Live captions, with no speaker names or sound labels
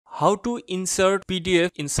How to insert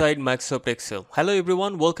PDF inside Microsoft Excel. Hello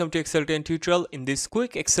everyone, welcome to Excel 10 tutorial. In this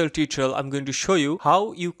quick Excel tutorial, I'm going to show you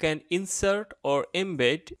how you can insert or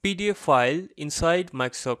embed PDF file inside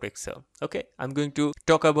Microsoft Excel. Okay, I'm going to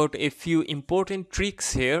talk about a few important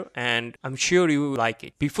tricks here and I'm sure you will like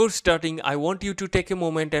it. Before starting, I want you to take a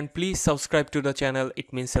moment and please subscribe to the channel.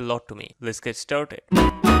 It means a lot to me. Let's get started.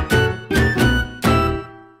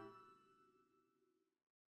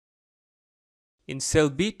 In cell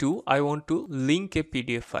B2, I want to link a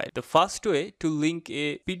PDF file. The first way to link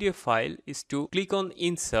a PDF file is to click on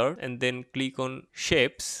Insert and then click on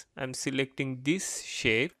Shapes. I'm selecting this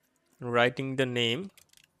shape, writing the name.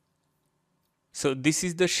 So this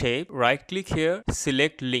is the shape. Right click here,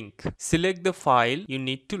 select link. Select the file you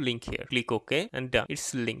need to link here. Click OK and done.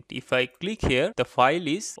 It's linked. If I click here, the file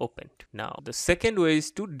is opened. Now the second way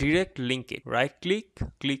is to direct link it. Right click,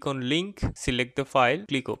 click on link, select the file,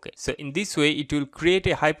 click OK. So in this way it will create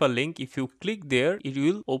a hyperlink. If you click there, it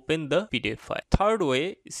will open the PDF file. Third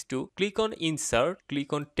way is to click on insert,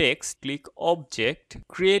 click on text, click object,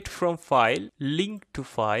 create from file, link to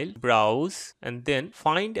file, browse and then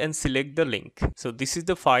find and select the link. So this is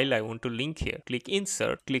the file I want to link here. Click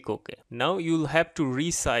insert, click OK. Now you'll have to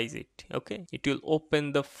resize it. Okay, it will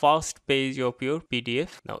open the first page of your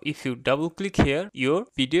PDF. Now if you double click here, your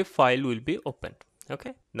PDF file will be opened.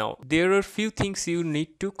 Okay, now there are few things you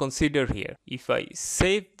need to consider here. If I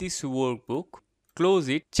save this workbook, close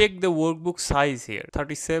it, check the workbook size here,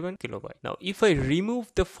 37 kilobyte. Now if I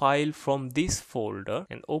remove the file from this folder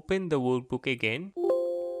and open the workbook again,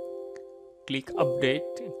 click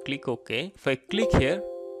update, click OK. If I click here,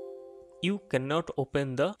 you cannot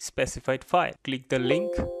open the specified file. Click the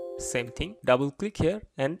link, same thing, double click here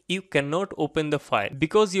and you cannot open the file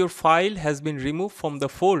because your file has been removed from the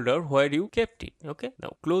folder where you kept it. Okay,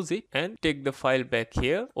 now close it and take the file back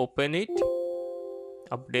here, open it,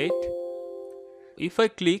 update. If I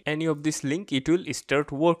click any of this link, it will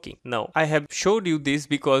start working. Now I have showed you this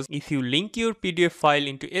because if you link your PDF file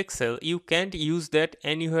into Excel, you can't use that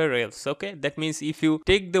anywhere else. Okay, that means if you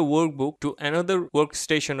take the workbook to another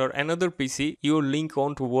workstation or another PC, your link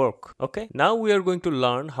won't work. Okay, now we are going to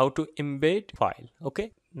learn how to embed file.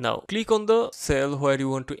 Okay, now click on the cell where you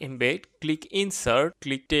want to embed, click insert,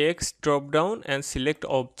 click text drop down and select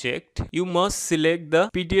object. You must select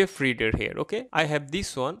the PDF reader here. Okay, I have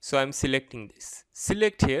this one, so I'm selecting this.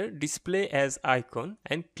 Select here display as icon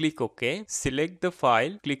and click OK. Select the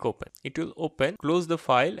file, click open. It will open, close the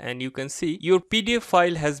file and you can see your PDF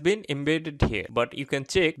file has been embedded here, but you can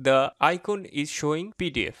check the icon is showing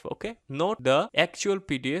PDF, okay, not the actual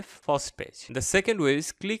PDF first page. The second way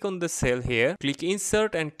is click on the cell here, click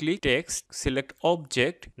insert and click text, select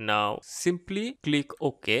object. Now simply click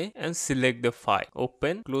OK and select the file.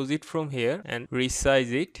 Open, close it from here and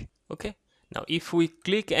resize it. Okay. Now if we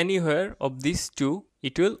click anywhere of these two,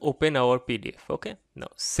 it will open our PDF. Okay. Now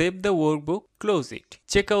save the workbook, close it.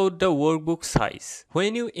 Check out the workbook size.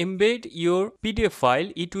 When you embed your PDF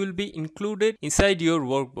file, it will be included inside your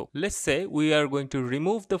workbook. Let's say we are going to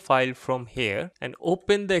remove the file from here and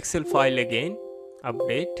open the Excel file again,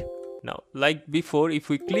 update. Now like before, if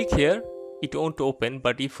we click here, it won't open,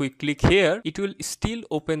 but if we click here, it will still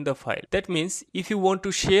open the file. That means if you want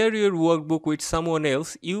to share your workbook with someone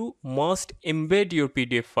else, you must embed your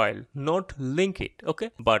PDF file, not link it. Okay,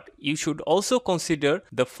 but you should also consider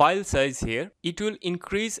the file size here. It will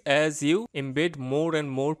increase as you embed more and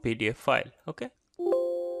more PDF file. Okay,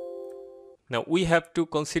 now we have to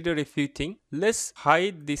consider a few things. Let's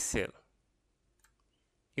hide this cell.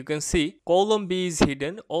 You can see column B is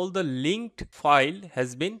hidden, all the linked file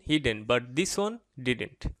has been hidden, but this one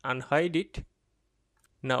didn't. Unhide it.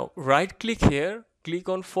 Now right click here, click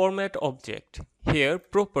on format object. Here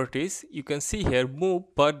properties, you can see here move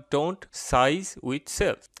but don't size with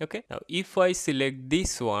cells. Okay, now if I select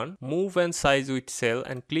this one, move and size with cell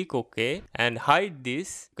and click OK and hide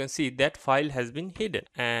this, you can see that file has been hidden.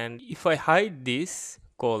 And if I hide this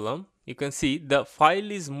column, you can see the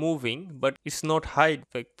file is moving but it's not hide.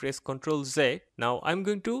 If I press Ctrl Z, now I'm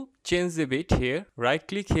going to change the bit here. Right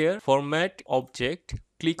click here, format object,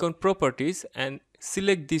 click on properties and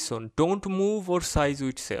select this one. Don't move or size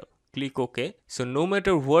with cell. Click OK. So no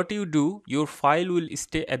matter what you do, your file will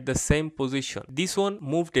stay at the same position. This one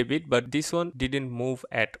moved a bit, but this one didn't move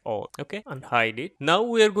at all. Okay, unhide it. Now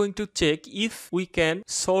we are going to check if we can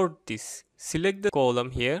sort this. Select the column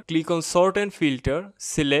here, click on sort and filter,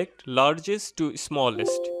 select largest to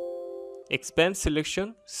smallest. expand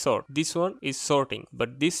selection, sort. This one is sorting,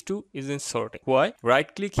 but this two isn't sorting. Why?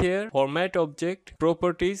 Right click here, format object,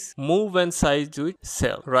 properties, move and size with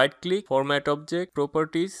cell. Right click, format object,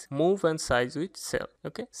 properties, move and size with cell.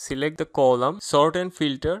 Okay, select the column, sort and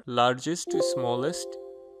filter, largest to smallest,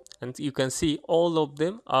 and you can see all of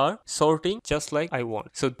them are sorting just like I want.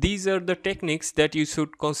 So these are the techniques that you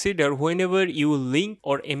should consider whenever you link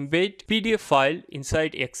or embed PDF file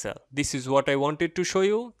inside Excel. This is what I wanted to show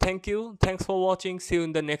you. Thank you. Thanks for watching. See you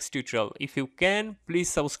in the next tutorial. If you can, please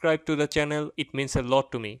subscribe to the channel. It means a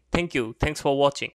lot to me. Thank you. Thanks for watching.